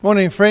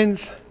Morning,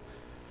 friends.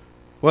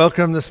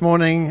 Welcome this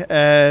morning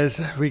as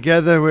we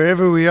gather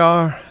wherever we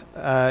are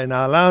in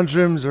our lounge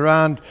rooms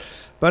around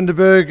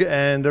Bundaberg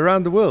and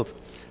around the world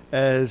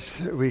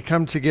as we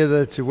come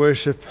together to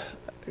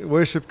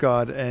worship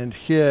God and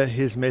hear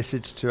His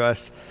message to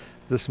us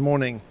this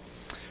morning.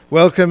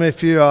 Welcome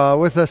if you are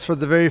with us for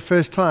the very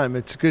first time.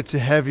 It's good to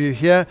have you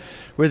here,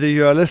 whether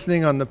you are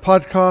listening on the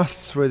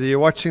podcasts, whether you're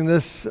watching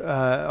this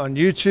on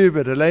YouTube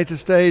at a later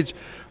stage,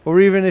 or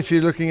even if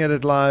you're looking at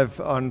it live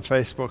on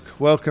Facebook.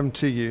 Welcome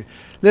to you.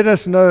 Let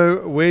us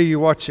know where you're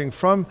watching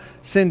from.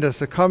 Send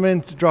us a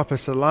comment, drop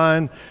us a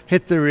line,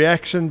 hit the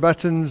reaction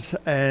buttons,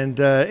 and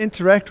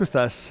interact with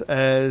us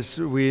as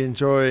we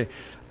enjoy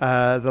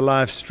the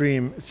live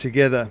stream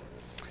together.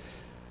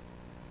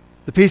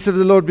 The peace of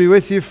the Lord be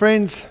with you,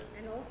 friends.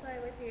 And also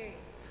with you.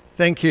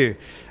 Thank you.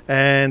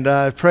 And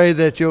I pray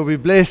that you'll be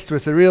blessed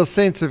with a real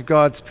sense of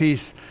God's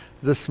peace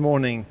this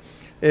morning.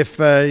 If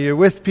you're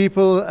with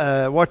people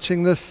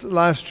watching this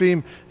live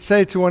stream,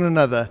 say to one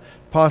another,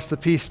 pass the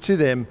peace to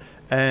them.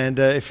 And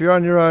if you're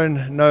on your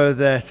own, know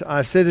that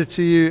I've said it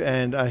to you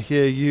and I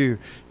hear you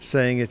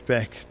saying it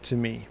back to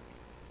me.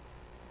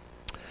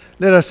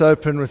 Let us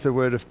open with a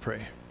word of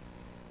prayer.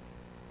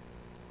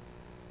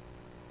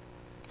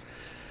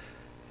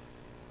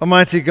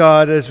 Almighty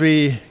God, as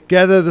we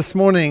gather this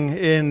morning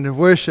in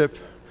worship,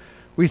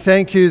 we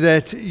thank you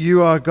that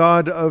you are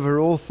God over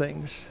all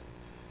things,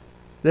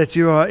 that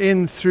you are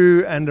in,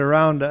 through, and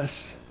around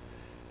us,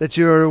 that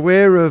you are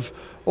aware of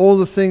all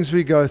the things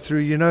we go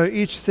through. You know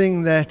each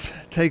thing that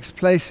takes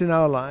place in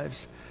our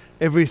lives,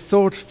 every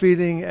thought,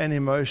 feeling, and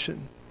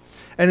emotion.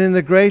 And in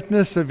the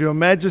greatness of your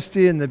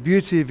majesty and the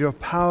beauty of your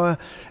power,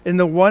 in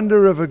the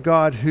wonder of a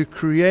God who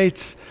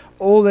creates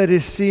all that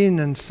is seen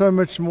and so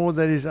much more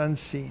that is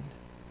unseen,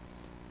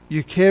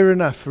 you care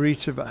enough for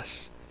each of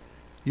us.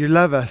 You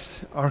love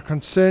us, are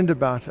concerned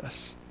about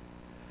us.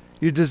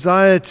 You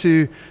desire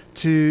to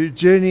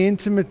journey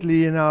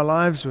intimately in our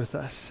lives with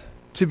us,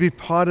 to be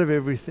part of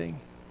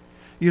everything.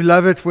 You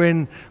love it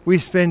when we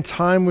spend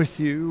time with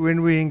you,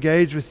 when we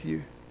engage with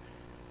you.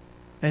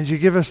 And you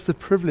give us the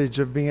privilege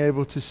of being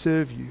able to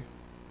serve you,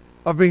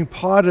 of being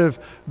part of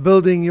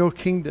building your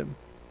kingdom,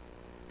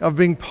 of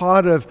being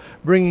part of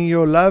bringing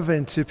your love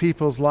into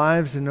people's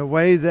lives in a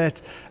way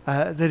that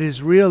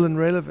is real and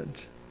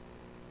relevant.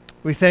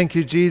 We thank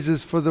you,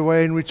 Jesus, for the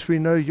way in which we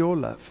know your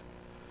love,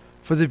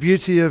 for the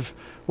beauty of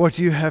what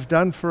you have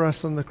done for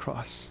us on the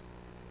cross,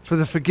 for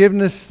the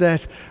forgiveness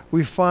that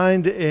we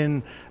find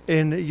in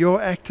your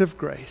act of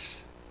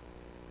grace,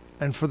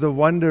 and for the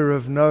wonder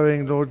of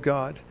knowing, Lord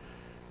God,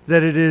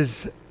 that it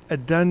is a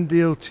done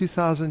deal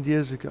 2,000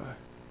 years ago,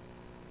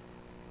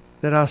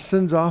 that our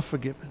sins are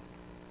forgiven.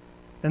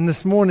 And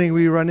this morning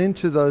we run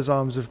into those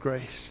arms of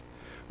grace.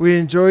 We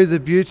enjoy the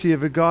beauty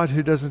of a God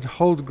who doesn't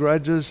hold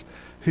grudges,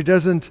 who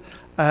doesn't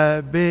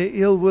bear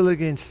ill will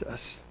against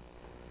us.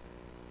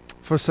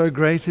 For so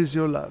great is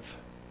your love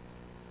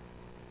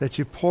that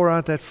you pour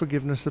out that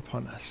forgiveness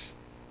upon us.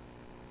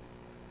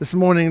 This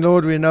morning,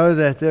 Lord, we know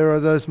that there are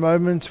those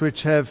moments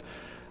which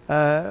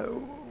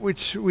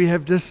we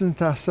have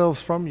distanced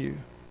ourselves from you.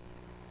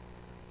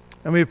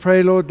 And we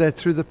pray, Lord, that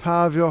through the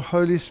power of your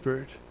Holy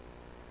Spirit,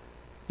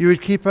 you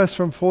would keep us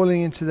from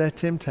falling into that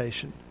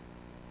temptation.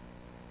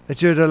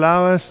 That you would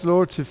allow us,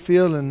 Lord, to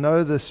feel and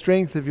know the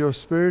strength of your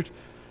Spirit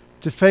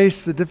to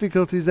face the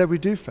difficulties that we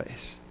do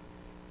face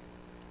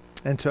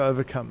and to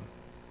overcome.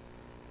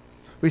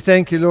 We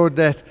thank you, Lord,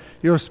 that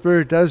your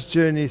Spirit does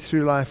journey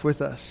through life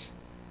with us,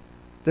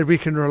 that we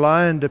can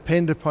rely and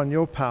depend upon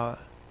your power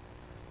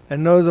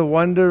and know the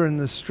wonder and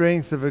the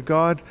strength of a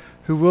God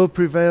who will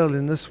prevail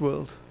in this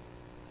world,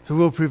 who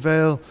will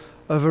prevail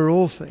over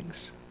all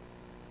things.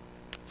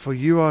 For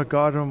you are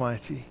God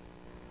Almighty,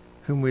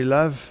 whom we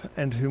love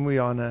and whom we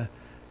honor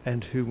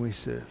and whom we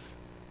serve.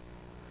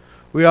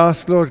 We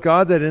ask, Lord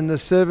God, that in the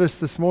service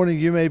this morning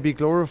you may be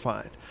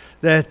glorified,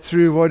 that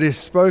through what is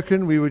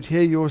spoken we would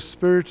hear your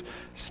Spirit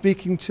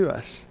speaking to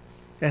us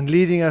and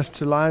leading us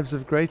to lives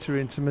of greater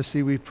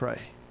intimacy, we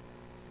pray.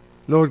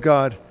 Lord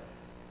God,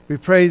 we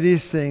pray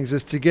these things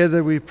as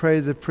together we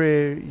pray the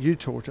prayer you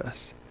taught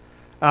us.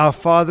 Our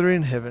Father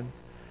in heaven,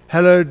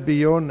 hallowed be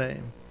your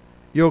name.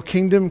 Your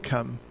kingdom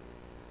come.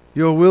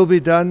 Your will be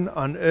done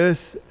on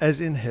earth as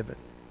in heaven.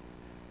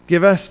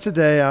 Give us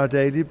today our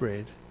daily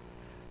bread.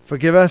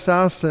 Forgive us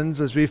our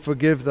sins as we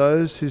forgive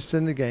those who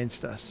sin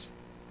against us.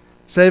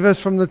 Save us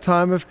from the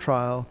time of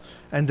trial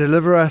and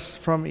deliver us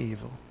from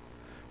evil.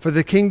 For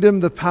the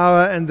kingdom, the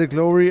power, and the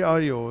glory are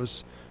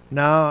yours,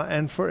 now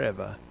and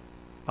forever.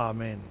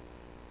 Amen.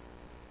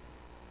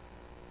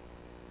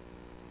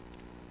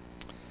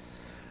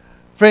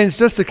 Friends,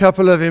 just a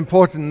couple of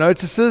important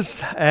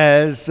notices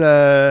as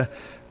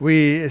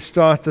we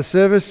start the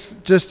service.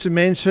 Just to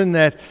mention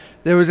that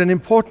there was an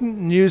important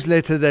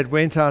newsletter that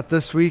went out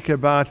this week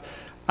about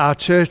our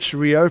church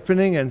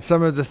reopening and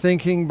some of the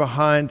thinking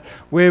behind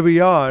where we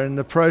are in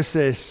the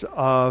process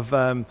of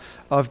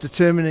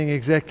determining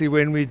exactly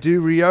when we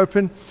do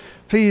reopen.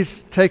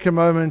 Please take a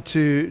moment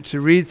to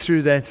read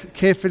through that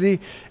carefully.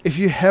 If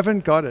you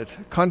haven't got it,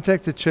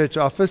 contact the church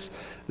office.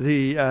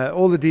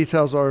 All the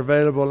details are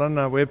available on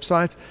our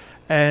website,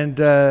 and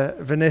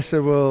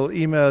Vanessa will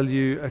email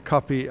you a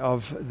copy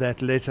of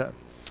that letter.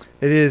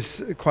 It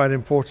is quite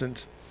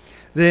important.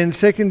 Then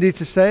secondly,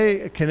 to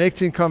say,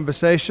 Connecting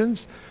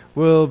Conversations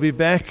will be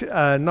back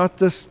not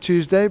this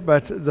Tuesday,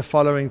 but the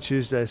following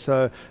Tuesday.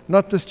 So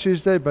not this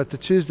Tuesday, but the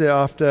Tuesday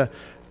after.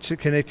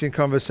 Connecting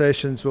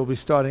Conversations will be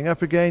starting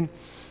up again.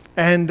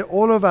 And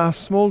all of our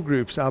small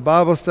groups, our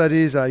Bible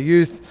studies, our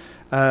youth,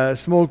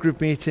 small group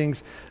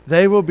meetings,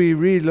 they will be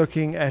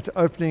re-looking at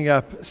opening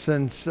up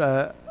since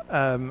as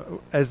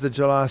the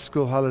July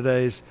school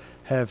holidays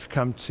have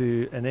come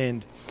to an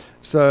end.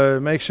 So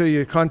make sure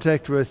you're in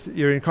contact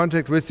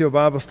with your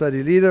Bible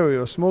study leader or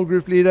your small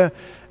group leader,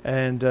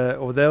 and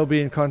or they'll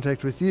be in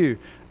contact with you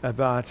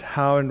about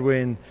how and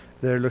when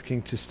they're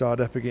looking to start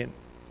up again.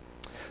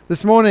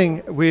 This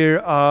morning we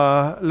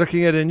are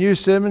looking at a new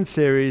sermon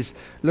series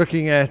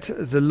looking at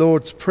the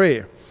Lord's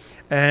Prayer.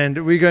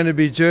 And we're going to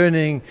be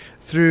journeying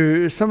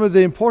through some of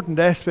the important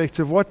aspects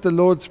of what the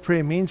Lord's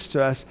Prayer means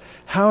to us,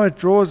 how it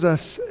draws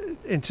us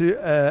into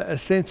a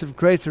sense of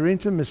greater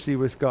intimacy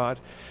with God.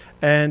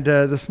 And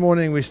this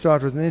morning we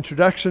start with an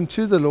introduction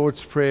to the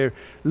Lord's Prayer,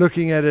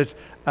 looking at it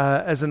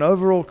as an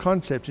overall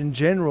concept, in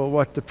general,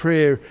 what the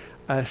prayer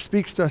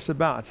speaks to us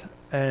about.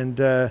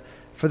 And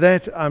for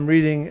that, I'm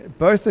reading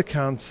both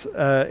accounts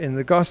in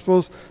the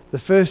Gospels. The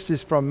first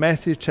is from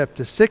Matthew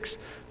chapter 6,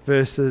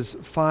 verses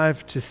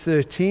 5 to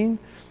 13.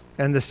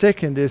 And the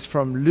second is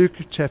from Luke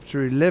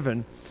chapter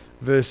 11,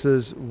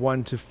 verses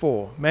 1 to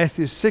 4.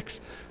 Matthew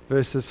 6,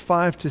 verses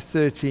 5 to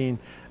 13,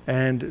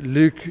 and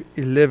Luke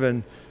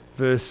 11,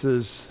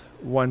 verses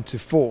 1 to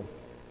 4.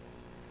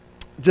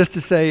 Just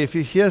to say, if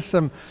you hear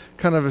some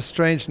kind of a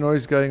strange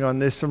noise going on,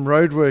 there's some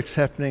roadworks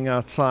happening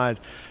outside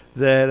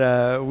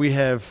that we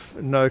have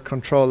no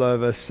control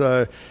over.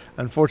 So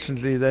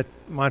unfortunately, that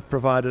might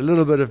provide a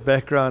little bit of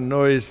background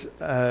noise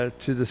to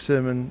the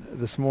sermon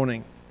this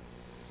morning.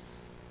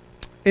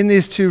 In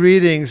these two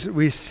readings,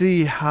 we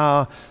see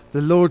how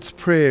the Lord's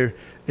Prayer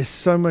is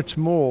so much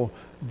more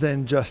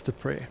than just a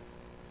prayer.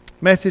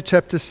 Matthew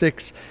chapter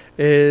 6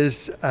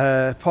 is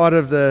part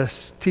of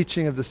the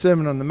teaching of the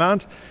Sermon on the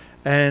Mount.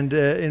 And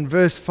in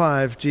verse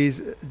 5,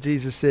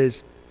 Jesus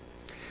says,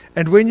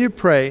 "And when you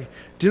pray,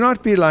 do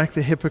not be like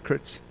the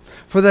hypocrites,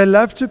 for they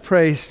love to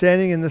pray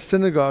standing in the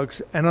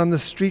synagogues and on the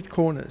street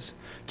corners,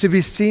 to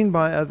be seen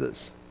by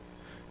others.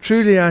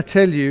 Truly I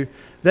tell you,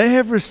 they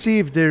have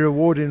received their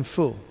reward in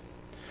full.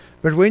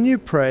 But when you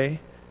pray,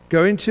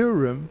 go into your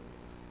room,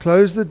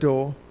 close the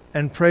door,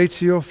 and pray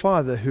to your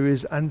Father who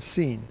is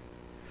unseen.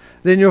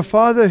 Then your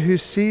Father who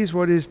sees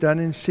what is done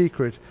in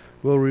secret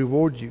will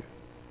reward you.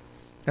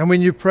 And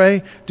when you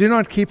pray, do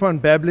not keep on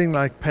babbling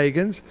like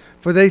pagans,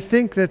 for they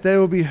think that they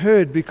will be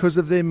heard because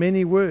of their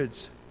many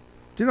words.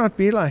 Do not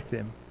be like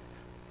them,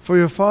 for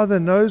your Father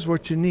knows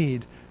what you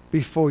need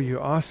before you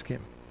ask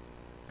Him.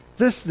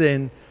 This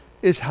then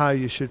is how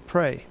you should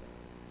pray.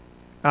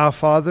 Our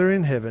Father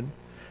in heaven,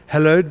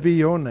 hallowed be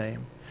your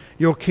name.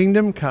 Your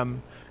kingdom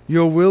come,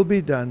 your will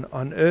be done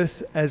on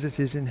earth as it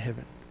is in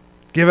heaven.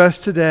 Give us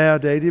today our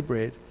daily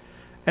bread,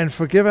 and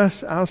forgive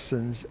us our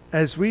sins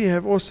as we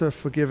have also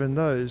forgiven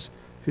those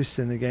who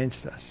sin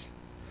against us.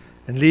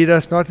 And lead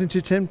us not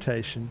into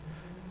temptation,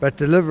 but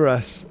deliver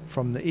us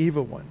from the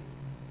evil one."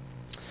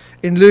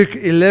 In Luke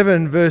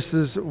 11,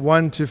 verses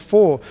 1 to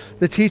 4,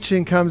 the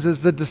teaching comes as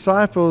the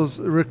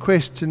disciples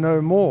request to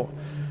know more.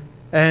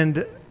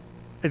 And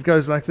it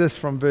goes like this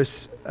from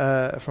verse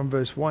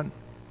 1.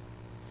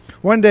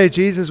 "One day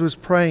Jesus was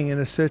praying in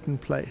a certain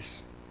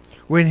place.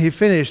 When he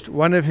finished,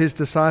 one of his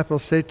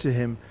disciples said to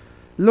him,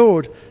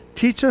 'Lord,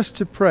 teach us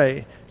to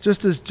pray,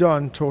 just as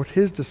John taught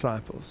his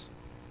disciples.'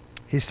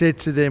 He said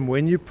to them,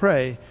 'When you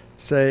pray,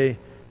 say,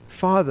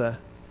 Father,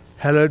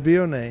 hallowed be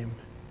your name.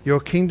 Your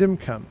kingdom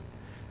come.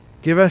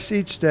 Give us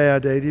each day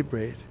our daily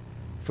bread.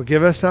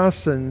 Forgive us our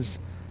sins,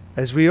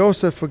 as we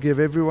also forgive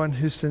everyone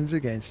who sins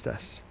against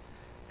us.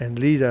 And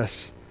lead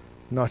us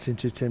not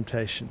into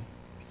temptation.'"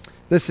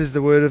 This is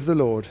the word of the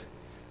Lord.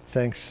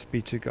 Thanks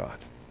be to God.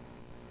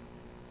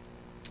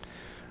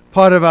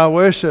 Part of our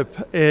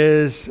worship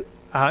is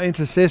our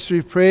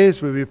intercessory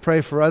prayers, where we pray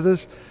for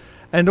others,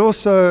 and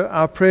also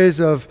our prayers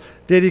of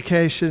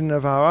dedication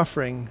of our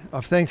offering,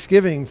 of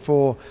thanksgiving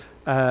for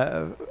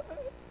the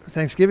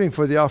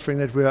offering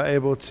that we are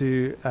able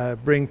to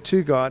bring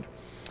to God.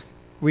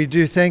 We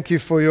do thank you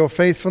for your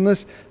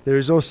faithfulness. There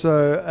is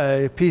also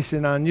a piece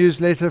in our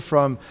newsletter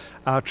from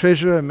our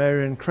treasurer,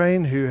 Marion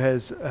Crane, who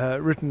has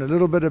written a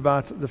little bit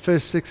about the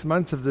first 6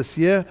 months of this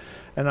year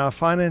and our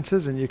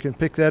finances, and you can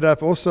pick that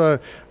up also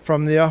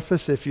from the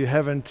office if you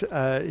haven't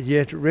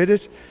yet read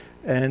it.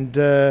 And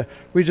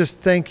we just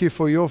thank you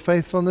for your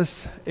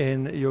faithfulness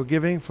in your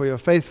giving, for your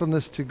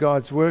faithfulness to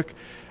God's work,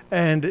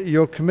 and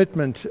your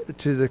commitment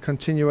to the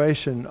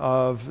continuation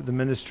of the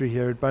ministry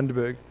here at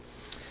Bundaberg.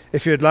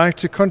 If you'd like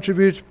to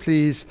contribute,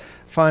 please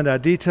find our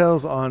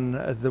details on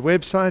the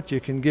website. You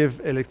can give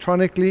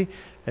electronically,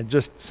 and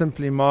just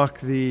simply mark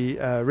the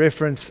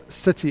reference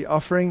city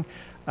offering,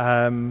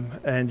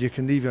 and you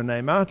can leave your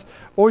name out,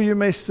 or you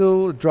may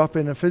still drop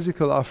in a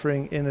physical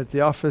offering in at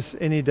the office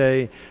any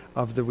day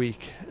of the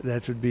week.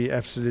 That would be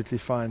absolutely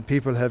fine.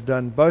 People have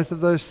done both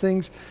of those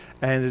things,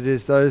 and it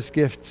is those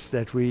gifts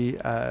that we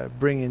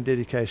bring in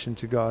dedication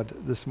to God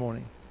this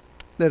morning.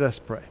 Let us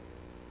pray.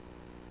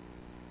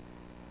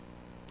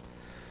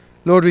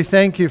 Lord, we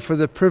thank you for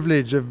the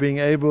privilege of being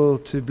able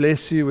to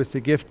bless you with the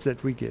gifts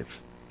that we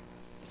give.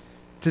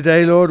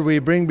 Today, Lord, we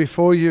bring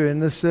before you in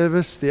this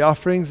service the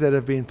offerings that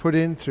have been put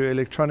in through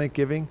electronic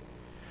giving,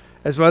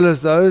 as well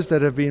as those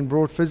that have been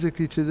brought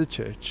physically to the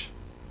church.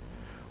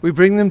 We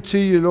bring them to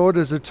you, Lord,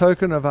 as a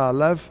token of our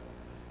love,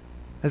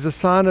 as a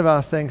sign of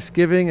our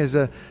thanksgiving, as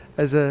a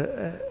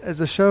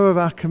show of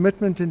our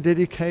commitment and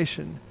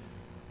dedication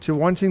to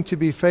wanting to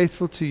be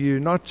faithful to you,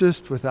 not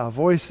just with our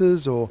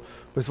voices or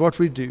with what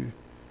we do,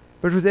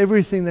 but with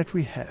everything that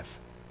we have.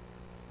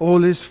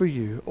 All is for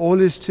you.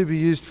 All is to be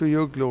used for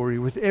your glory.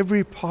 With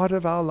every part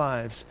of our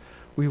lives,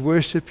 we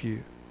worship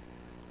you.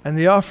 And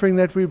the offering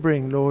that we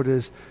bring, Lord,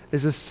 is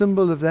a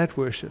symbol of that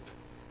worship.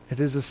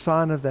 It is a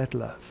sign of that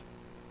love.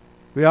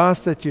 We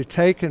ask that you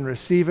take and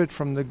receive it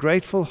from the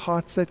grateful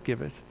hearts that give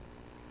it.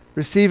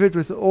 Receive it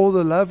with all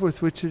the love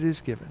with which it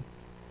is given.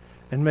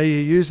 And may you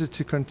use it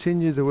to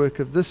continue the work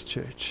of this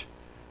church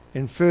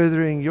in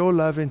furthering your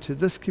love into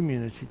this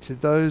community to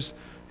those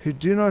who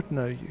do not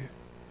know you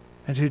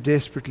and who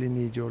desperately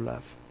need your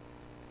love.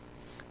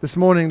 This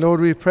morning,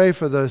 Lord, we pray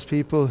for those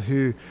people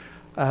who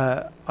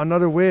are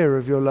not aware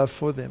of your love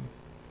for them.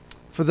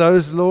 For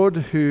those, Lord,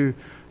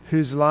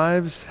 whose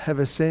lives have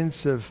a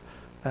sense of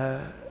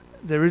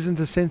there isn't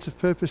a sense of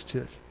purpose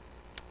to it.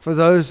 For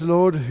those,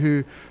 Lord,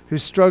 who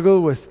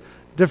struggle with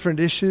different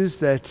issues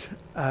that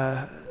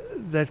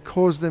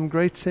cause them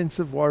great sense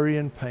of worry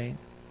and pain.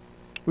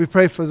 We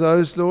pray for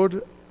those,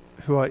 Lord,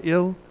 who are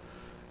ill,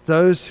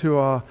 those who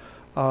are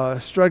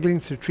struggling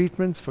through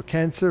treatments for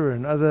cancer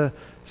and other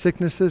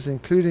sicknesses,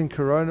 including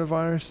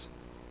coronavirus.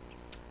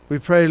 We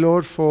pray,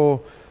 Lord,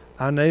 for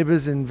our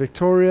neighbors in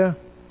Victoria,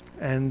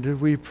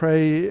 and we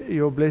pray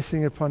your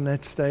blessing upon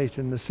that state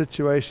and the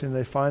situation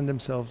they find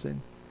themselves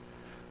in.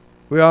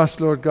 We ask,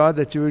 Lord God,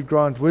 that you would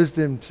grant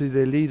wisdom to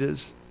their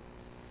leaders,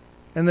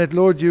 and that,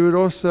 Lord, you would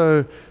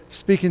also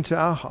speak into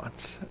our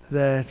hearts,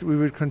 that we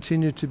would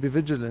continue to be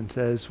vigilant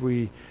as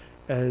we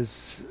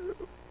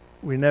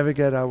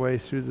navigate our way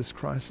through this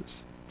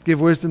crisis. Give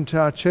wisdom to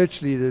our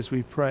church leaders,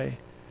 we pray.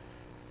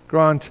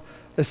 Grant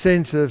a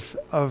sense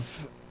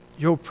of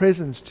your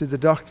presence to the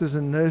doctors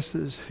and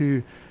nurses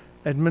who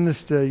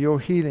administer your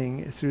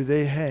healing through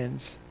their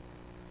hands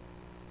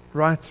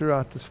right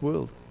throughout this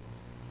world.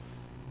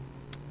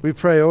 We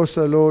pray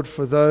also, Lord,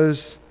 for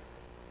those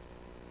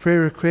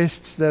prayer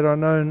requests that are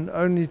known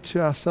only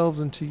to ourselves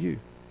and to you.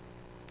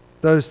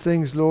 Those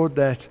things, Lord,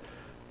 that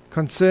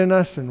concern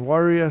us and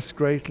worry us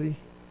greatly.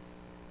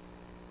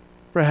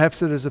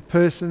 Perhaps it is a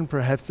person,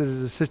 perhaps it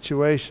is a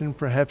situation,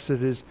 perhaps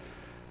it is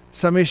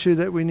some issue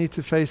that we need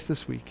to face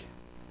this week.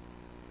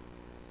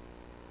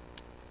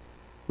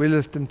 We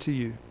lift them to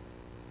you,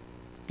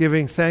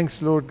 giving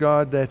thanks, Lord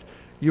God, that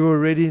you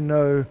already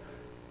know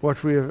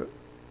what we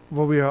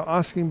are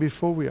asking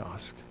before we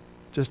ask,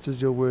 just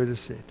as your word has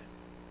said.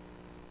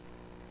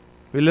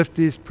 We lift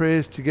these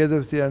prayers together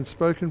with the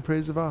unspoken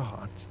prayers of our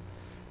hearts.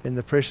 In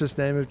the precious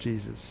name of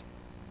Jesus.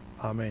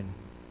 Amen.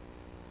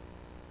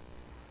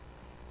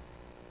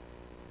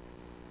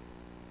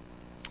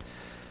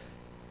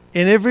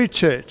 In every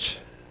church,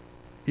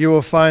 you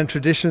will find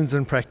traditions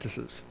and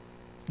practices.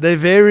 They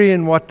vary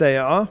in what they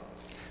are,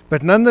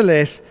 but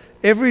nonetheless,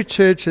 every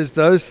church has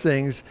those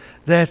things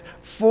that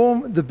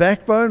form the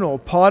backbone or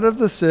part of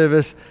the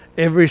service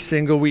every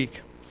single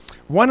week.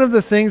 One of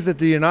the things that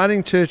the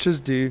uniting churches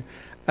do,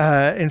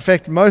 in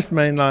fact, most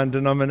mainline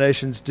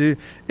denominations do,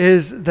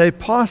 is they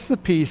pass the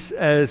peace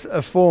as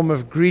a form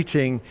of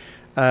greeting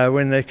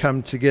when they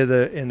come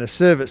together in a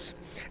service.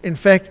 In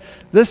fact,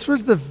 this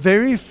was the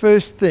very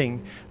first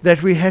thing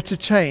that we had to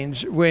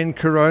change when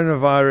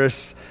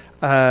coronavirus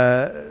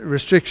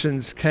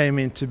restrictions came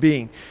into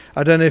being.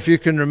 I don't know if you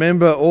can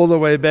remember all the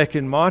way back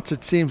in March.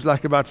 It seems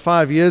like about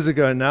 5 years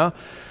ago now.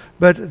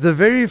 But the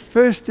very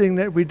first thing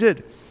that we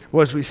did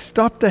was we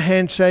stopped the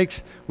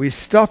handshakes, we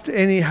stopped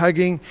any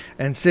hugging,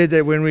 and said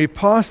that when we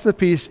pass the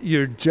peace,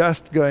 you're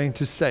just going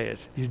to say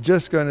it. You're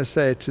just going to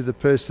say it to the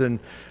person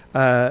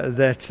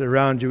that's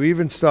around you. We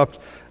even stopped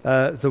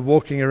the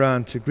walking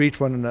around to greet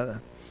one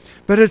another.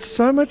 But it's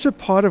so much a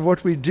part of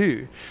what we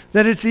do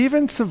that it's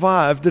even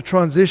survived the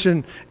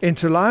transition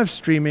into live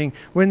streaming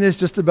when there's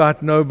just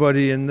about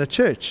nobody in the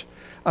church.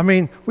 I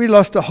mean, we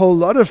lost a whole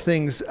lot of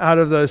things out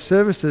of those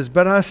services,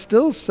 but I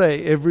still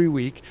say every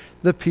week,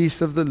 the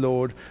peace of the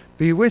Lord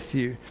be with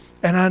you.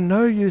 And I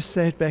know you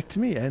say it back to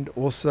me and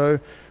also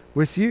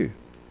with you.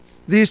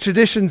 These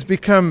traditions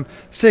become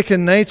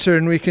second nature,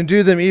 and we can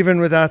do them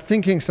even without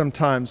thinking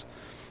sometimes.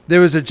 There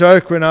was a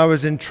joke when I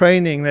was in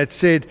training that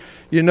said,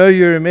 you know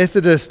you're a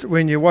Methodist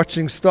when you're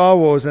watching Star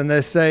Wars and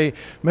they say,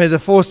 may the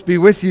force be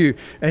with you,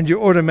 and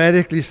you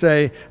automatically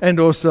say, and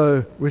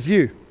also with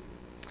you.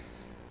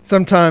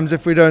 Sometimes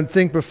if we don't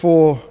think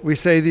before we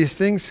say these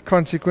things,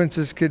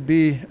 consequences could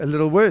be a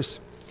little worse.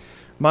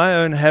 My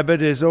own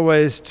habit is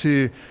always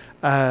to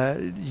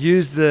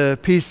use the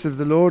peace of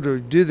the Lord or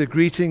do the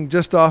greeting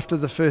just after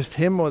the first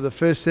hymn or the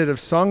first set of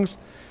songs.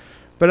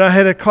 But I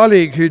had a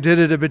colleague who did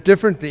it a bit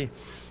differently.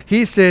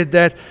 He said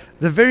that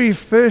the very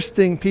first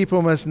thing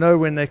people must know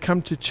when they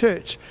come to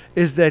church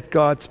is that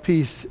God's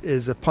peace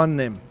is upon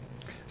them.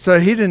 So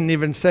he didn't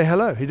even say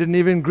hello. He didn't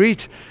even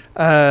greet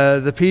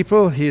the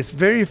people. His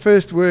very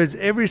first words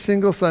every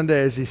single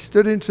Sunday as he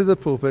stood into the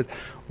pulpit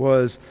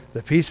was,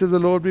 the peace of the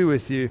Lord be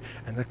with you.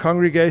 And the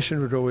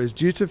congregation would always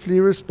dutifully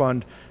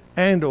respond,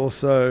 and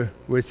also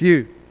with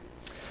you.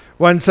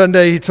 One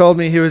Sunday he told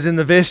me he was in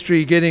the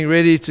vestry getting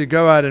ready to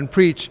go out and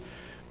preach.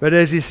 But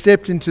as he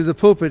stepped into the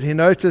pulpit, he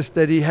noticed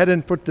that he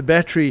hadn't put the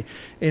battery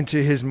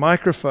into his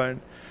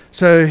microphone.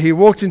 So he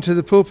walked into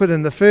the pulpit,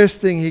 and the first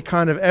thing he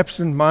kind of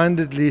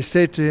absent-mindedly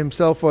said to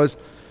himself was,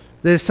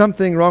 there's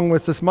something wrong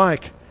with this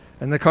mic.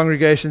 And the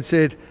congregation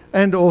said,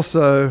 and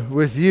also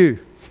with you.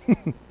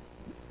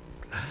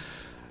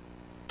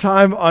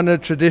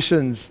 Time-honored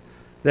traditions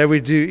that we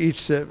do each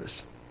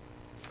service.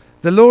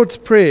 The Lord's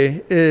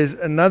Prayer is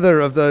another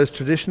of those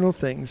traditional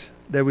things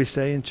that we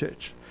say in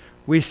church.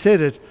 We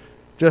said it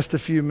just a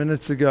few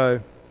minutes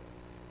ago.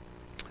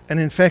 And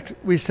in fact,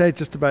 we say it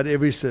just about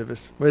every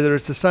service. Whether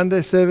it's a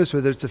Sunday service,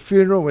 whether it's a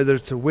funeral, whether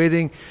it's a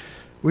wedding,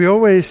 we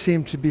always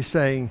seem to be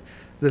saying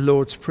the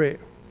Lord's Prayer.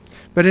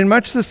 But in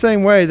much the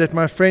same way that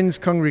my friend's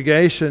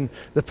congregation,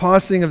 the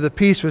passing of the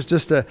peace was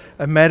just a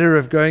matter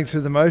of going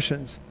through the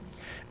motions.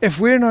 If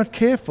we're not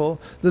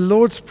careful, the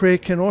Lord's Prayer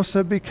can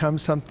also become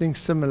something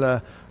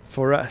similar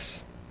for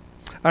us.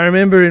 I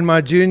remember in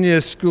my junior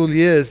school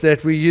years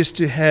that we used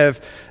to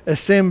have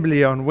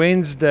assembly on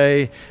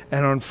Wednesday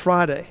and on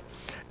Friday.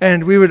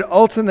 And we would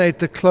alternate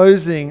the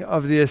closing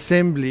of the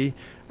assembly.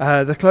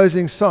 The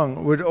closing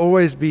song would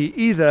always be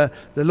either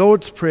the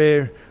Lord's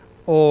Prayer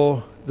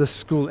or the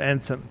school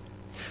anthem.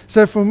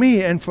 So for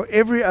me and for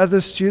every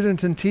other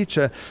student and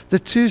teacher, the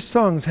two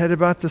songs had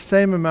about the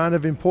same amount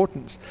of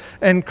importance.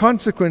 And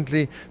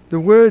consequently, the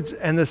words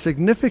and the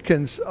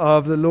significance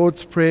of the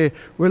Lord's Prayer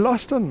were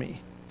lost on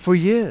me for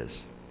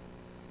years.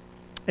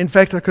 In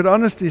fact, I could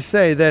honestly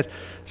say that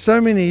so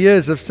many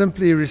years of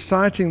simply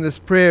reciting this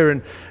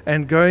prayer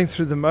and going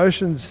through the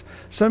motions,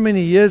 so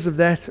many years of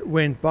that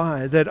went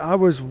by that I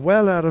was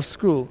well out of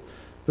school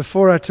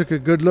before I took a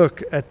good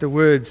look at the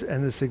words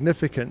and the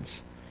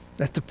significance,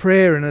 at the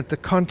prayer and at the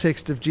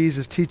context of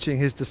Jesus teaching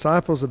his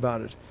disciples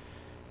about it,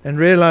 and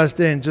realized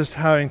then just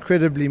how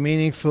incredibly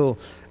meaningful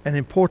and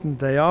important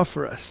they are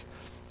for us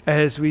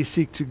as we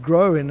seek to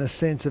grow in a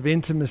sense of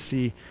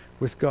intimacy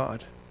with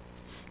God.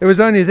 It was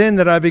only then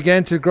that I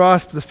began to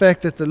grasp the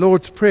fact that the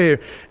Lord's Prayer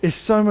is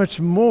so much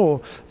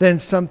more than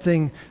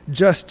something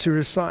just to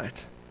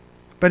recite,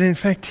 but in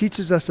fact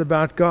teaches us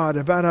about God,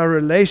 about our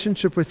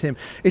relationship with him.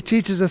 It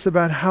teaches us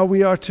about how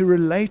we are to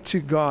relate to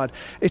God.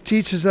 It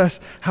teaches us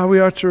how we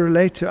are to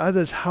relate to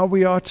others, how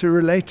we are to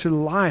relate to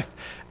life,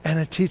 and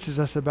it teaches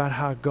us about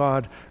how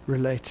God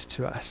relates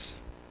to us.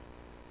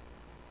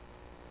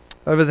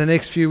 Over the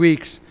next few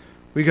weeks,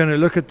 we're going to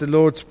look at the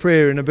Lord's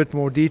Prayer in a bit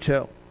more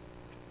detail.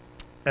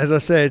 As I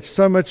say, it's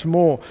so much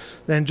more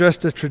than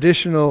just a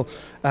traditional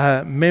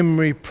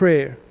memory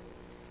prayer.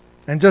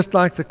 And just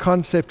like the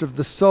concept of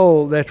the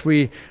soul that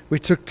we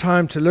took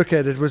time to look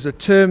at, it was a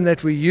term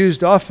that we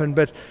used often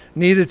but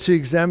needed to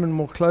examine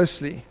more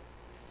closely.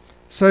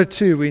 So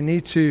too, we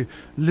need to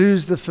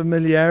lose the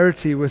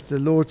familiarity with the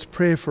Lord's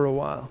Prayer for a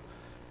while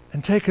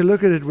and take a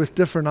look at it with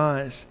different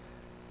eyes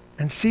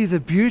and see the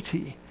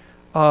beauty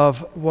of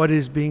what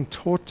is being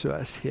taught to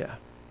us here.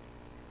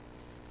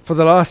 For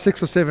the last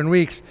 6 or 7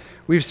 weeks,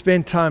 we've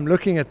spent time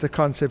looking at the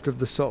concept of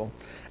the soul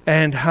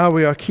and how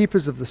we are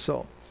keepers of the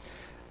soul.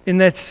 In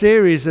that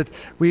series, that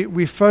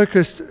we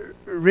focused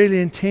really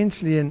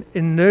intensely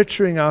in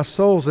nurturing our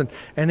souls and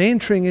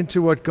entering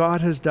into what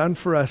God has done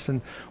for us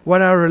and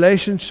what our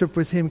relationship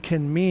with him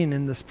can mean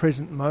in this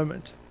present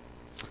moment.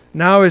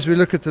 Now, as we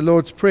look at the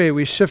Lord's Prayer,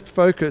 we shift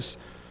focus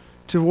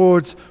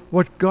towards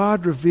what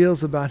God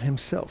reveals about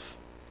himself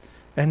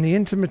and the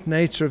intimate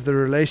nature of the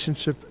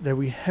relationship that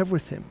we have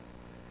with him.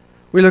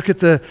 We look at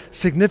the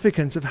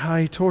significance of how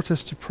he taught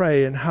us to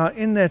pray and how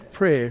in that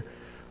prayer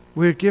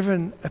we're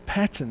given a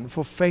pattern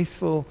for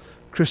faithful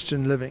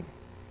Christian living.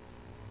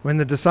 When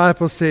the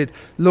disciples said,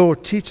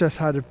 Lord, teach us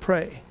how to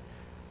pray,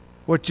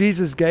 what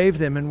Jesus gave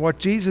them and what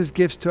Jesus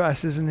gives to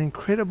us is an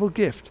incredible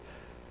gift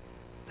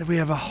that we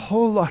have a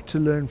whole lot to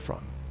learn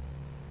from.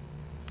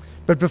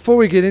 But before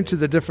we get into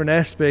the different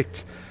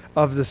aspects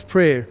of this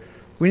prayer,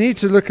 we need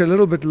to look a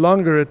little bit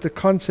longer at the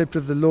concept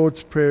of the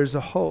Lord's Prayer as a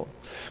whole.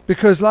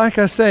 Because like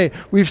I say,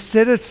 we've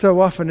said it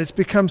so often, it's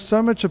become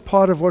so much a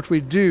part of what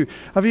we do.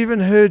 I've even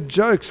heard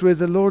jokes where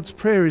the Lord's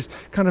Prayer is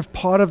kind of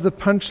part of the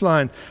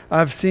punchline.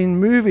 I've seen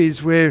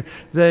movies where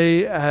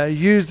they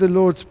use the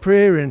Lord's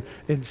Prayer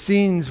in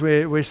scenes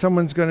where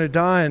someone's going to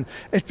die, and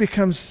it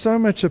becomes so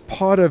much a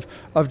part of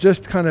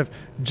just kind of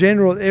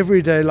general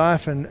everyday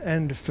life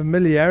and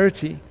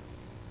familiarity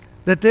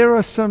that there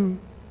are some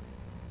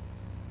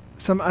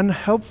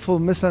unhelpful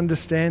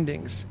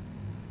misunderstandings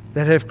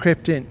that have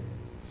crept in.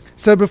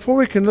 So before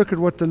we can look at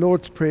what the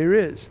Lord's Prayer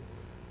is,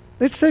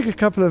 let's take a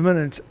couple of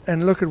minutes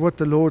and look at what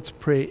the Lord's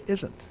Prayer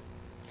isn't.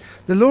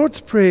 The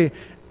Lord's Prayer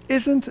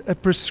isn't a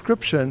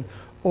prescription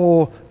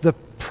or the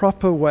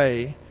proper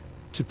way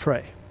to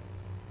pray.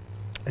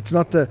 It's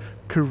not the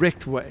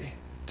correct way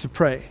to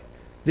pray,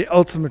 the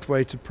ultimate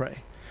way to pray.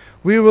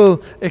 We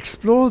will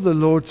explore the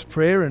Lord's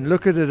Prayer and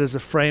look at it as a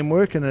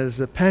framework and as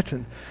a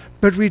pattern,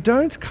 but we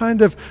don't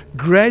kind of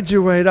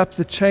graduate up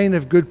the chain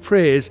of good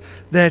prayers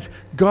that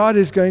God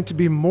is going to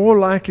be more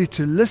likely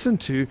to listen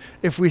to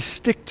if we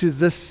stick to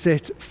this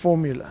set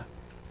formula.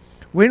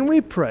 When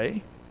we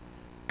pray,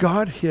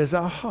 God hears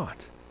our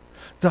heart.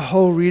 The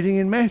whole reading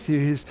in Matthew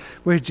is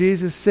where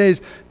Jesus says,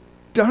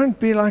 don't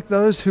be like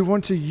those who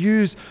want to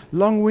use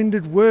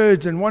long-winded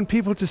words and want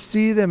people to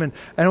see them and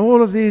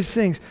all of these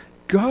things.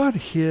 God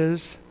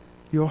hears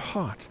your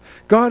heart.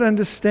 God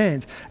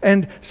understands.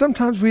 And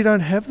sometimes we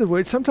don't have the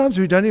words. Sometimes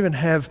we don't even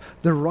have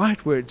the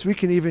right words. We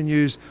can even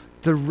use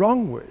the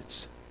wrong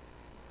words.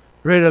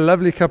 Read a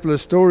lovely couple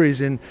of stories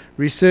in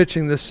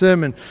researching the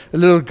sermon. A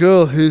little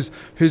girl whose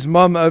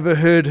mom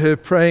overheard her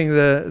praying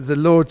the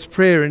Lord's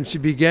Prayer, and she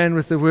began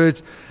with the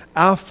words,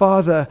 "Our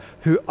Father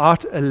who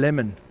art a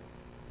lemon."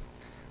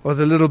 Or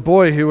the little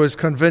boy who was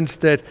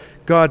convinced that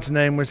God's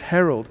name was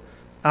Harold.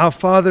 "Our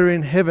Father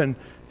in heaven,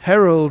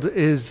 Harold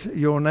is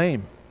your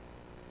name."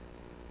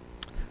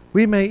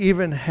 We may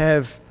even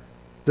have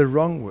the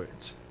wrong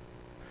words.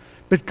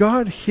 But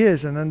God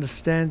hears and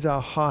understands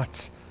our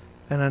hearts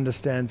and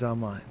understands our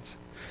minds.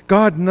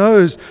 God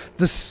knows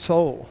the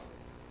soul.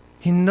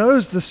 He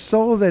knows the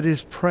soul that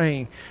is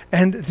praying.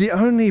 And the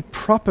only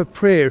proper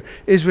prayer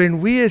is when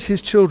we as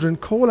His children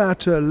call out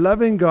to a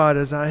loving God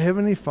as our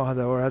Heavenly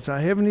Father or as our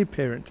Heavenly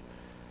Parent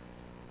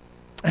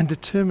and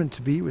determine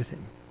to be with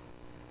Him.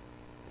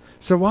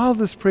 So while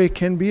this prayer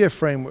can be a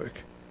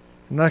framework,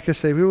 and like I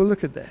say, we will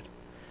look at that,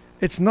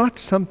 it's not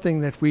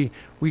something that we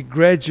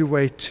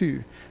graduate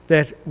to,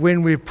 that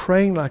when we're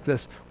praying like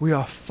this, we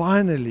are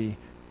finally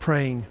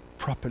praying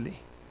properly.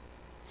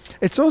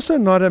 It's also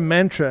not a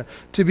mantra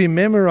to be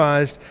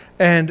memorized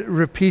and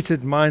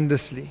repeated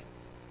mindlessly.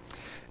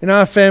 In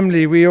our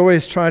family, we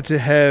always try to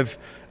have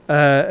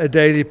a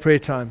daily prayer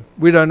time.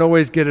 We don't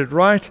always get it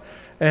right,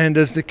 and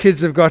as the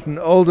kids have gotten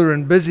older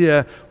and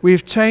busier,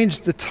 we've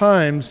changed the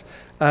times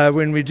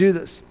when we do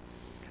this.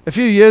 A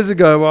few years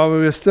ago, while we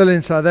were still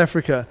in South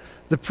Africa,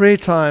 the prayer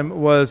time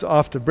was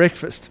after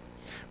breakfast,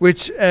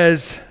 which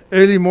as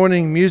early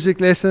morning music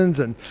lessons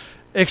and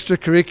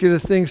extracurricular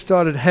things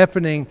started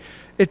happening,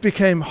 it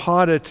became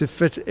harder to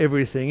fit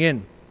everything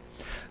in.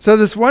 So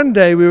this one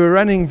day we were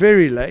running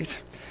very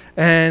late,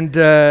 and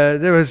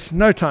there was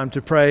no time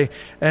to pray,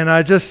 and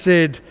I just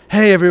said,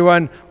 "Hey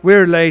everyone,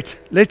 we're late,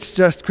 let's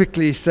just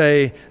quickly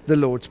say the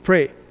Lord's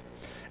Prayer."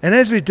 And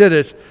as we did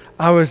it,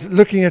 I was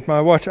looking at my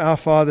watch, "Our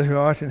Father who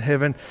art in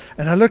heaven,"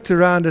 and I looked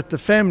around at the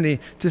family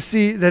to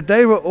see that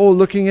they were all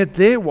looking at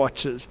their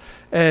watches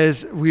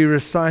as we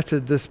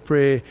recited this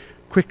prayer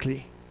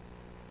quickly.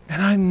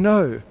 And I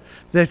know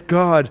that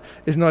God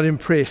is not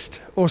impressed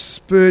or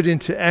spurred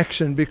into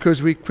action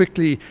because we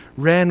quickly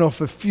ran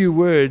off a few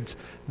words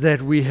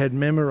that we had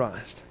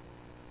memorized.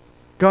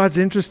 God's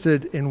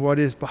interested in what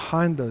is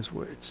behind those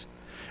words.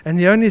 And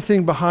the only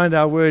thing behind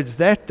our words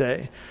that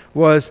day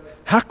was,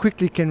 how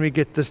quickly can we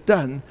get this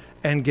done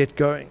and get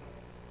going?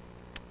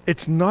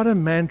 It's not a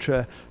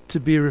mantra to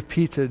be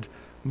repeated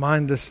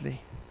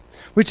mindlessly,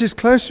 which is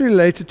closely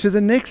related to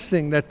the next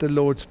thing that the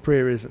Lord's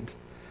Prayer isn't.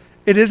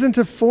 It isn't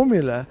a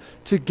formula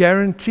to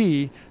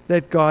guarantee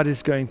that God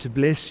is going to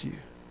bless you,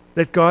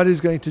 that God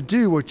is going to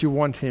do what you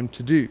want Him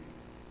to do.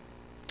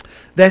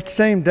 That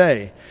same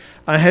day,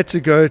 I had to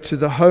go to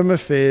the Home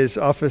Affairs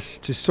office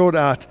to sort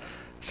out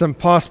some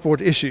passport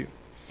issue.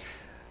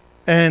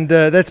 And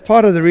that's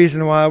part of the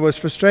reason why I was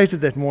frustrated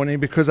that morning,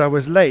 because I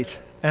was late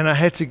and I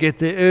had to get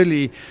there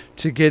early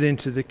to get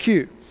into the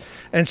queue.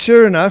 And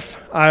sure enough,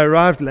 I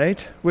arrived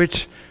late,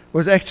 which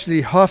was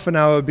actually half an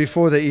hour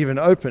before they even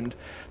opened.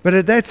 But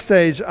at that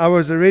stage, I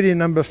was already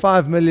number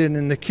 5 million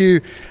in the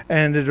queue,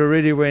 and it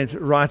already went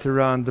right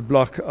around the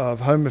block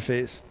of Home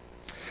Affairs.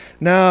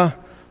 Now,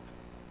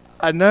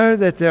 I know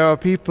that there are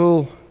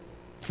people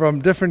from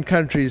different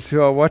countries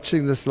who are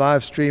watching this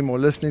live stream or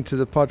listening to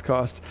the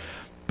podcast,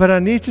 but I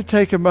need to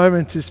take a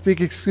moment to speak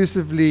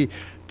exclusively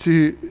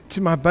to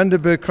my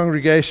Bundaberg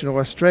congregation or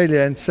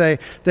Australia and say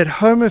that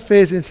Home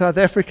Affairs in South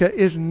Africa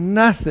is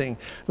nothing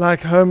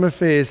like Home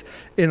Affairs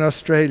in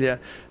Australia.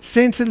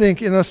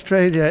 Centrelink in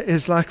Australia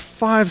is like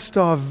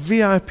 5-star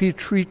VIP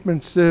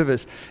treatment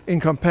service in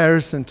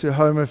comparison to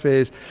Home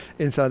Affairs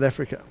in South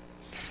Africa.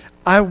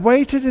 I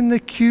waited in the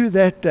queue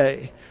that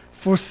day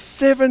for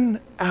 7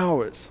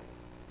 hours.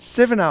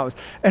 7 hours.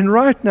 And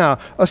right now,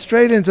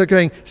 Australians are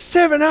going,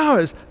 7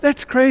 hours,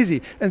 that's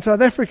crazy. And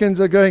South Africans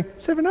are going,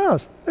 7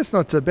 hours, that's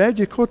not so bad.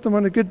 You caught them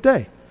on a good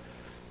day.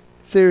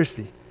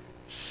 Seriously,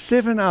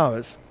 7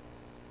 hours.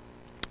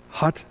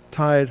 Hot,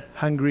 tired,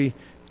 hungry,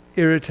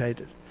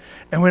 irritated.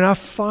 And when I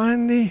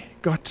finally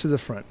got to the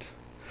front,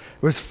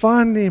 it was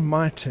finally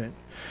my turn.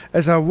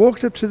 As I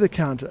walked up to the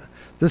counter,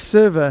 the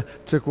server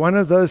took one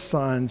of those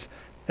signs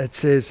that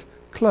says,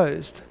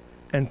 closed,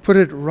 and put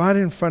it right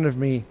in front of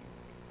me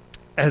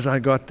as I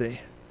got there.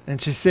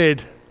 And she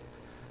said,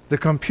 the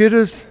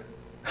computers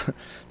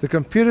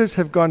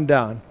have gone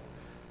down.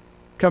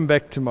 Come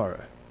back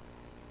tomorrow.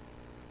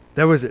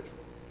 That was it.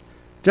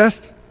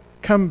 Just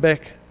come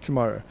back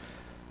tomorrow.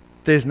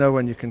 There's no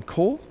one you can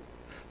call.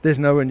 There's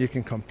no one you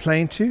can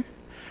complain to.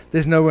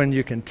 There's no one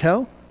you can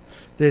tell.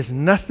 There's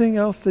nothing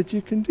else that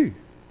you can do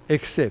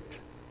except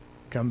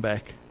come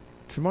back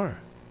tomorrow.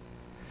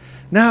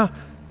 Now,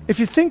 if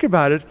you think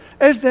about it,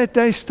 as that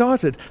day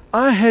started,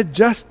 I had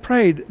just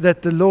prayed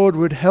that the Lord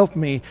would help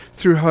me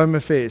through Home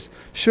Affairs.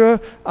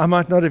 Sure, I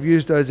might not have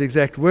used those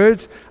exact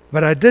words,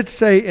 but I did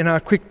say in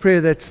our quick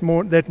prayer that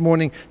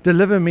morning,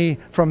 deliver me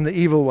from the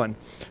evil one.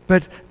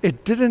 But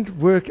it didn't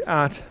work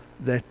out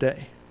that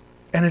day.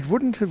 And it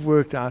wouldn't have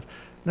worked out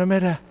no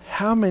matter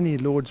how many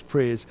Lord's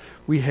Prayers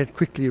we had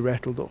quickly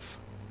rattled off.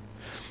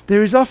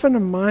 There is often a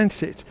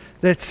mindset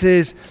that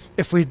says,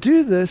 if we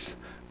do this,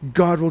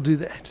 God will do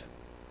that.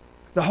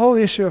 The whole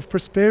issue of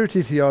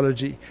prosperity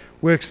theology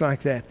works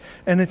like that,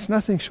 and it's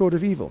nothing short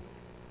of evil.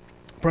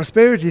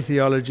 Prosperity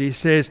theology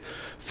says,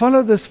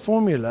 follow this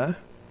formula,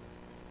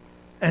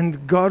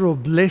 and God will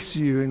bless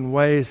you in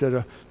ways that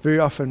are very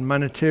often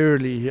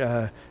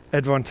monetarily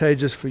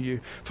advantageous for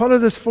you. Follow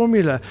this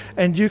formula,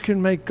 and you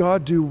can make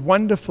God do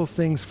wonderful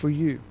things for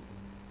you.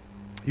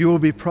 You will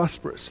be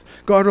prosperous.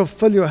 God will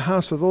fill your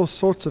house with all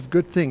sorts of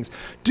good things.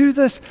 Do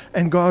this,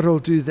 and God will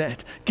do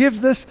that.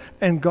 Give this,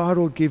 and God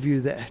will give you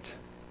that.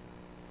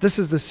 This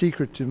is the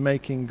secret to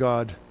making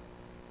God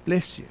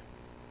bless you.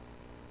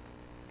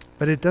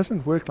 But it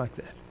doesn't work like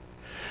that.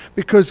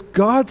 Because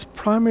God's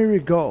primary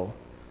goal,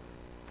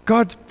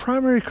 God's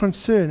primary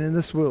concern in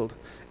this world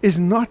is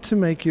not to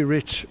make you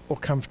rich or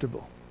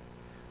comfortable.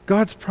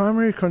 God's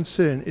primary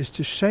concern is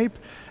to shape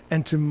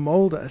and to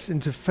mold us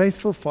into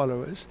faithful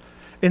followers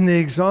in the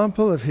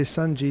example of His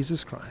Son,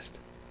 Jesus Christ.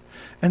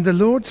 And the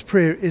Lord's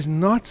Prayer is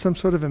not some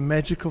sort of a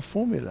magical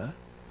formula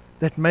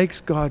that makes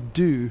God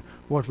do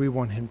what we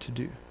want Him to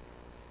do.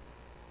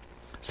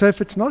 So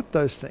if it's not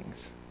those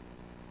things,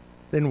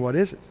 then what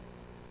is it?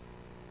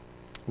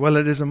 Well,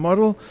 it is a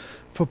model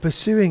for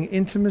pursuing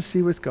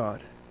intimacy with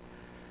God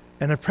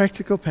and a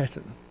practical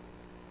pattern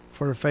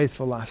for a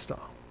faithful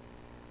lifestyle.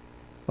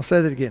 I'll say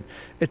that again.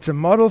 It's a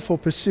model for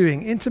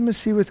pursuing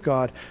intimacy with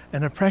God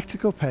and a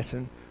practical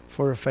pattern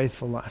for a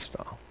faithful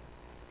lifestyle.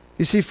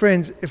 You see,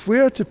 friends, if we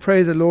are to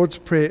pray the Lord's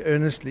Prayer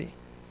earnestly,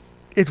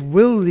 it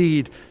will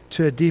lead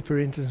to a deeper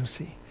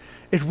intimacy.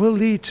 It will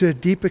lead to a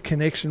deeper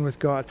connection with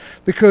God.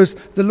 Because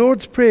the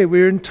Lord's Prayer,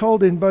 we're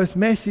told in both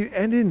Matthew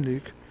and in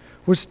Luke,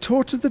 was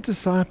taught to the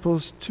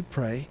disciples to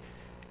pray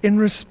in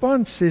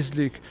response, says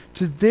Luke,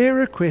 to their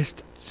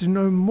request to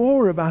know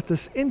more about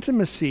this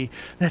intimacy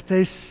that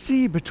they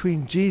see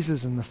between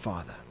Jesus and the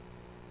Father.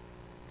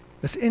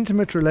 This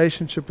intimate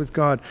relationship with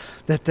God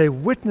that they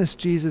witness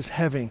Jesus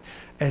having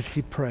as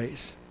He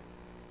prays.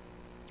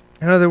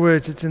 In other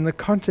words, it's in the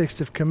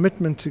context of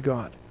commitment to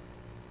God.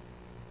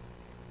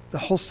 The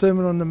whole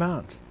Sermon on the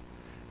Mount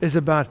is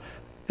about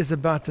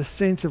the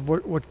sense of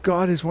what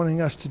God is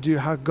wanting us to do,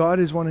 how God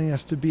is wanting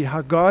us to be,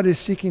 how God is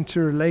seeking to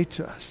relate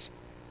to us.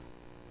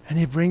 And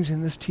He brings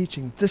in this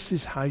teaching. This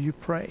is how you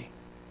pray.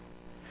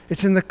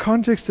 It's in the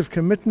context of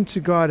commitment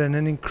to God and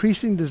an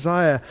increasing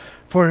desire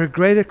for a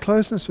greater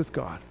closeness with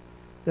God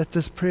that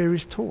this prayer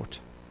is taught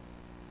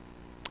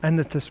and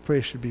that this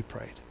prayer should be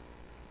prayed.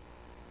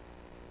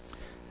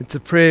 It's a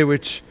prayer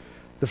which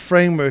the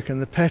framework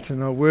and the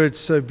pattern are words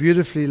so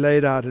beautifully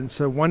laid out and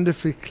so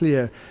wonderfully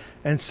clear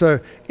and so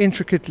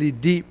intricately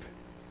deep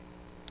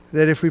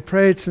that if we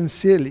pray it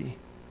sincerely,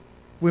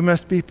 we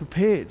must be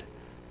prepared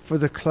for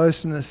the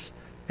closeness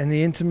and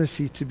the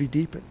intimacy to be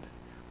deepened.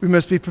 We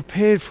must be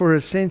prepared for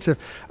a sense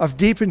of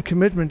deepened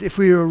commitment if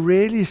we are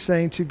really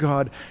saying to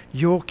God,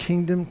 your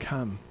kingdom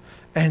come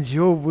and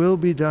your will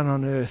be done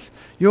on earth.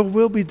 Your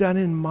will be done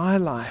in my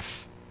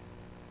life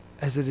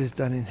as it is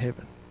done in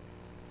heaven.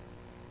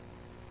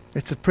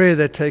 It's a prayer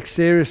that takes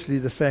seriously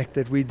the fact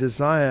that we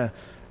desire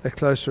a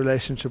close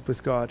relationship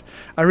with God.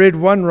 I read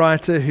one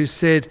writer who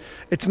said,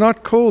 it's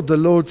not called the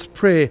Lord's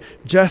Prayer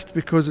just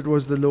because it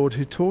was the Lord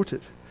who taught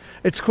it.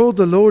 It's called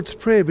the Lord's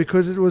Prayer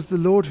because it was the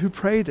Lord who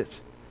prayed it.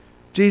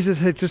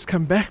 Jesus had just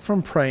come back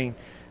from praying,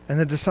 And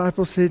the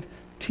disciples said,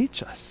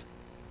 teach us.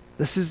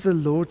 This is the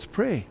Lord's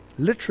Prayer,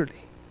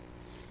 literally.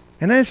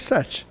 And as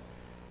such,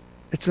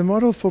 it's a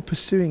model for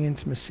pursuing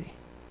intimacy.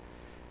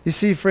 You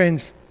see,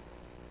 friends,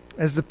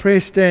 as the prayer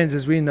stands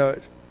as we know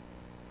it,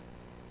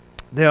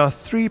 there are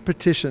 3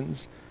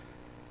 petitions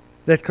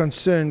that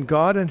concern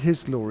God and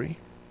His glory,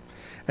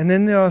 and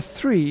then there are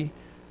 3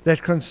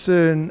 that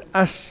concern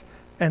us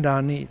and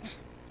our needs.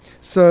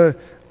 So,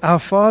 our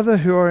Father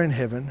who are in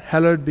heaven,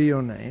 hallowed be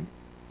your name.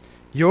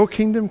 Your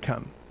kingdom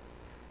come,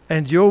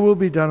 and your will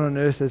be done on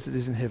earth as it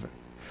is in heaven.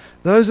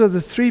 Those are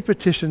the 3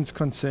 petitions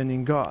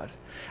concerning God.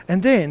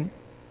 And then,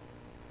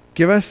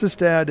 give us this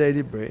day our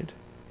daily bread.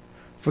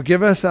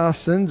 Forgive us our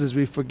sins as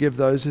we forgive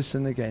those who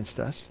sin against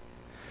us.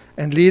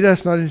 And lead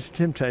us not into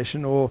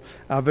temptation, or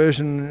our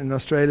version in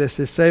Australia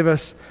says, save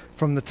us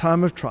from the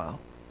time of trial,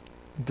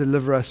 and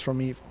deliver us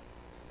from evil.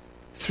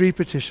 3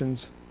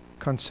 petitions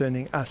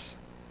concerning us.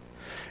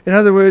 In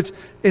other words,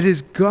 it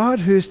is God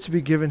who is to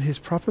be given His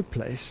proper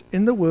place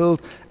in the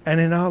world and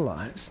in our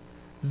lives.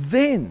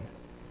 Then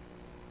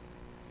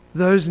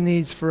those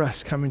needs for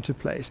us come into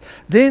place.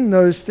 Then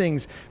those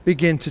things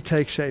begin to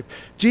take shape.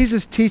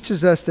 Jesus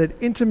teaches us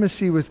that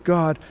intimacy with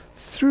God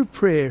through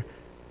prayer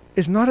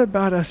is not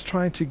about us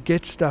trying to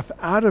get stuff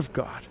out of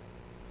God.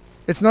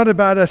 It's not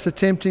about us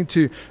attempting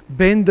to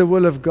bend the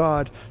will of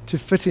God to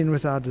fit in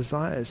with our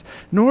desires.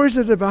 Nor is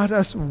it about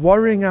us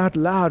worrying out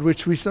loud,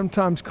 which we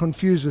sometimes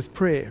confuse with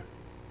prayer.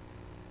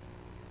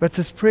 But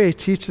this prayer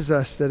teaches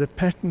us that a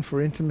pattern for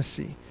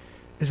intimacy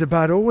is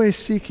about always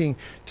seeking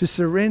to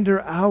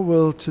surrender our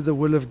will to the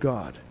will of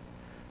God.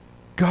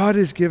 God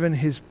is given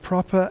His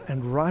proper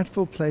and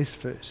rightful place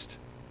first,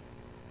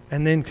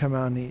 and then come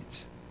our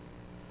needs.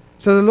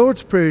 So the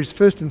Lord's Prayer is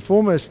first and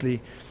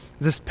foremostly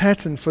this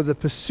pattern for the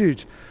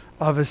pursuit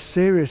of a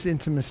serious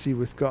intimacy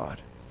with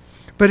God.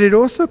 But it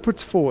also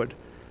puts forward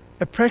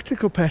a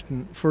practical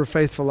pattern for a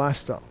faithful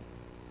lifestyle.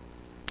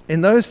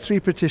 In those 3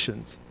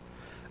 petitions,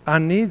 our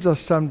needs are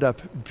summed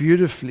up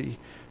beautifully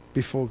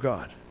before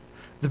God.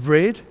 The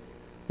bread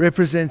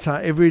represents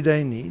our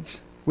everyday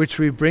needs, which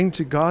we bring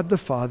to God the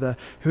Father,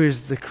 who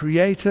is the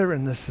creator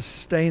and the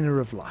sustainer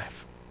of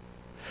life.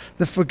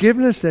 The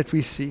forgiveness that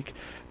we seek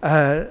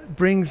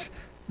brings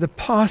the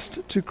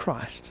past to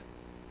Christ,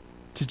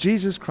 to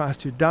Jesus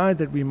Christ, who died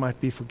that we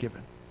might be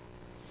forgiven.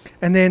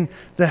 And then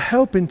the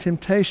help in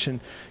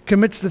temptation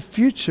commits the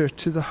future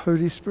to the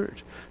Holy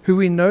Spirit, who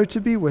we know to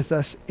be with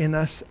us, in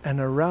us, and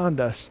around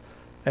us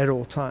at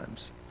all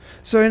times.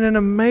 So in an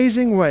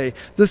amazing way,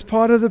 this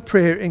part of the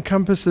prayer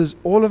encompasses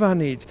all of our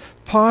needs,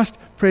 past,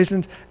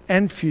 present,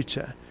 and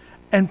future,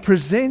 and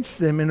presents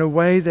them in a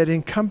way that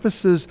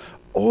encompasses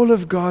all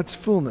of God's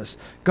fullness.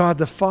 God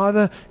the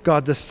Father,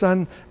 God the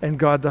Son, and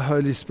God the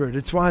Holy Spirit.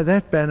 It's why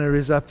that banner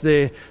is up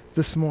there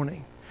this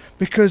morning.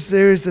 Because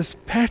there is this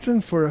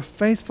pattern for a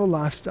faithful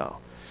lifestyle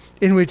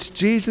in which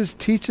Jesus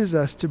teaches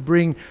us to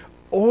bring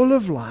all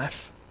of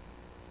life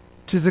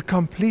to the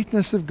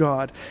completeness of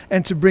God,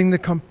 and to bring the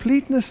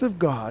completeness of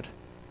God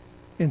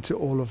into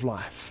all of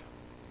life.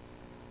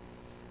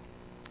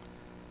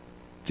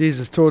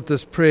 Jesus taught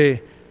this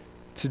prayer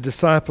to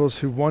disciples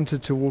who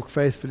wanted to walk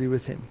faithfully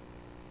with Him,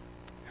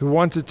 who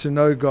wanted to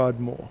know God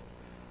more,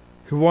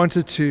 who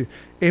wanted to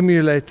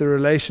emulate the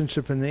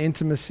relationship and the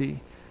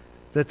intimacy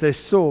that they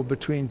saw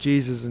between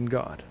Jesus and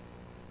God.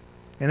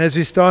 And as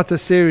we start the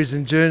series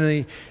and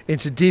journey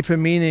into deeper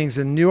meanings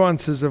and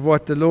nuances of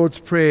what the Lord's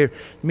Prayer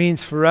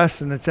means for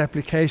us and its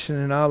application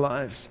in our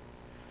lives,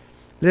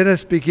 let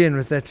us begin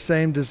with that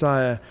same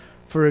desire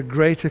for a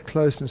greater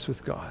closeness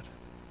with God.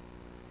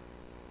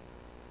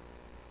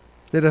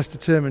 Let us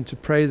determine to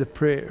pray the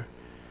prayer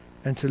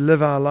and to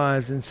live our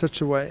lives in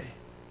such a way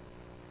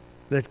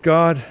that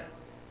God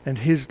and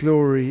His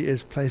glory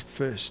is placed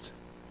first,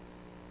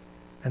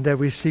 and that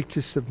we seek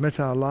to submit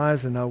our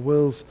lives and our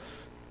wills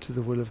to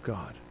the will of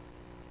God.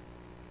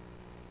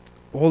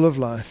 All of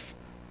life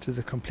to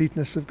the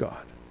completeness of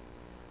God,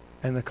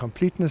 and the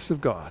completeness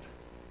of God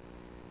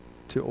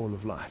to all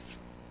of life.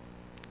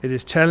 It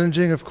is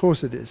challenging, of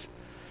course it is.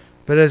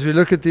 But as we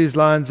look at these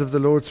lines of the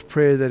Lord's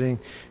Prayer that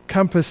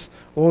encompass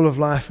all of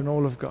life and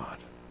all of God,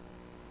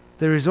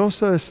 there is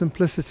also a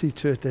simplicity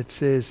to it that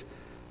says,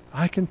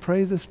 I can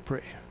pray this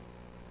prayer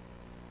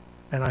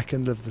and I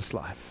can live this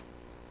life.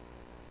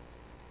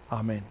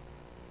 Amen.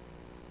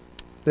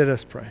 Let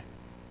us pray.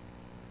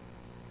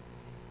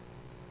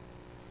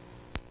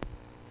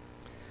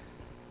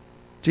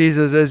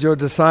 Jesus, as your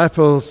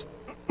disciples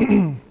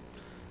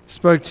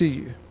spoke to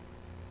you,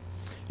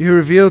 you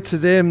revealed to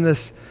them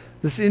this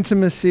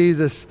intimacy,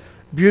 this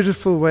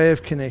beautiful way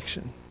of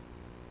connection,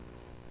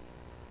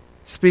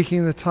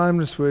 speaking the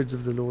timeless words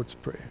of the Lord's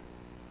Prayer.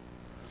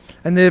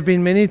 And there have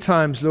been many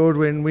times, Lord,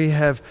 when we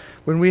have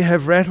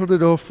rattled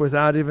it off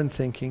without even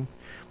thinking,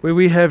 where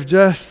we have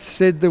just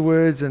said the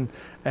words and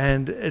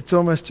it's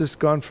almost just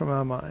gone from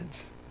our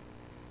minds.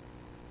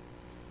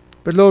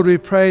 But Lord, we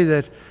pray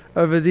that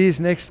over these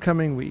next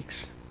coming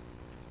weeks,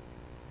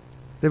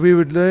 that we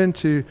would learn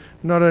to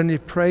not only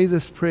pray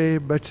this prayer,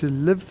 but to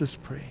live this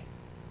prayer,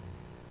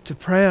 to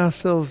pray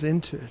ourselves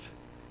into it,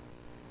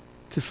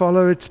 to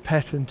follow its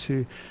pattern,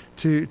 to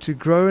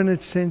grow in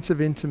its sense of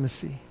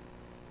intimacy,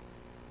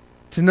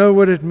 to know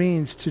what it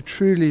means to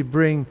truly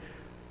bring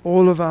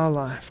all of our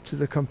life to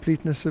the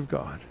completeness of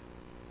God,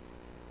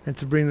 and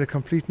to bring the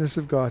completeness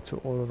of God to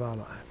all of our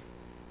life.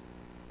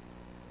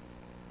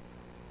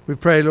 We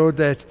pray, Lord,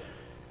 that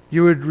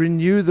you would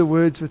renew the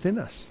words within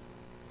us,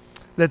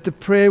 that the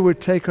prayer would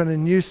take on a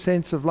new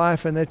sense of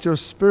life, and that your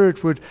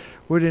Spirit would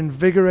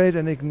invigorate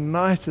and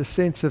ignite a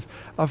sense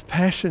of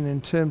passion in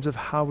terms of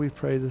how we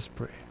pray this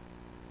prayer.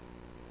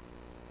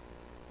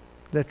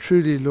 That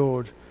truly,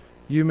 Lord,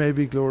 you may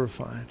be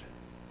glorified.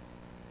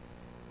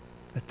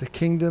 That the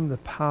kingdom, the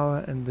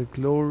power, and the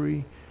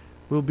glory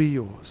will be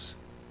yours.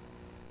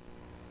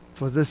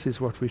 For this is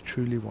what we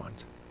truly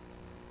want.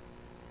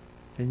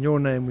 In your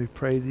name we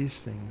pray these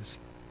things.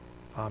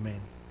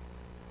 Amen.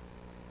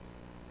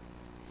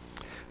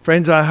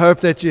 Friends, I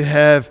hope that you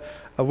have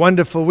a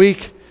wonderful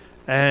week.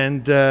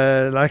 And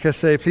like I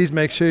say, please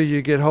make sure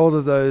you get hold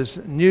of those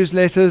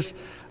newsletters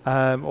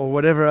or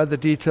whatever other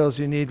details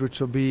you need, which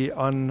will be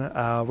on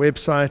our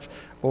website,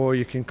 or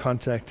you can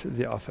contact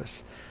the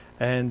office.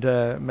 And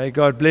may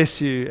God bless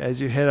you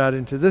as you head out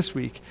into this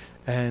week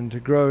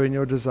and grow in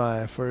your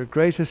desire for a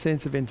greater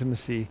sense of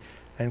intimacy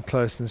and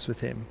closeness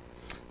with Him.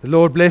 The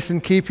Lord bless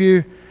and keep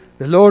you.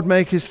 The Lord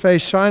make His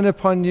face shine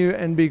upon you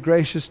and be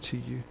gracious to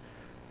you.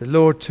 The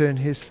Lord turn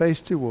His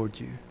face toward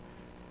you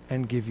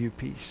and give you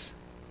peace.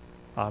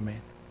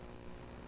 Amen.